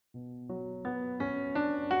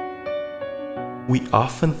We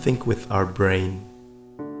often think with our brain,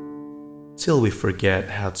 till we forget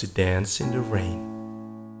how to dance in the rain.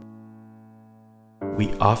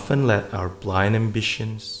 We often let our blind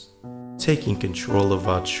ambitions taking control of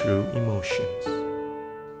our true emotions.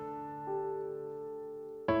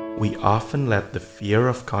 We often let the fear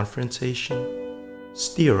of confrontation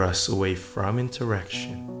steer us away from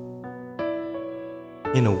interaction.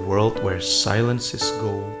 In a world where silence is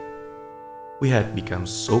gold, we had become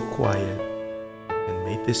so quiet and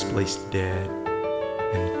made this place dead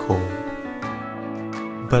and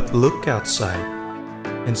cold. But look outside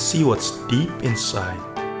and see what's deep inside.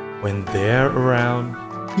 When they're around,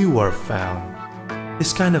 you are found.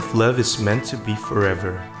 This kind of love is meant to be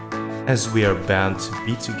forever, as we are bound to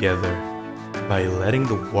be together. By letting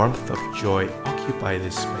the warmth of joy occupy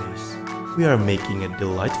this space, we are making a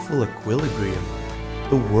delightful equilibrium.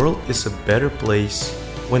 The world is a better place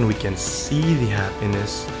when we can see the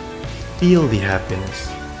happiness, feel the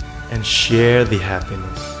happiness, and share the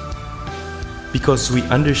happiness. Because we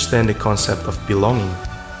understand the concept of belonging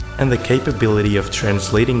and the capability of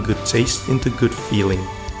translating good taste into good feeling,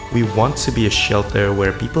 we want to be a shelter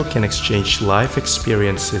where people can exchange life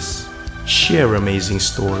experiences, share amazing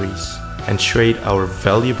stories, and trade our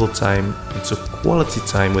valuable time into quality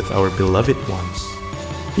time with our beloved ones.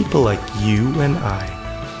 People like you and I.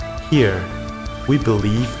 Here, we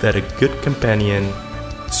believe that a good companion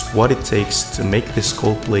is what it takes to make this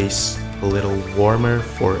cold place a little warmer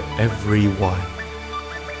for everyone.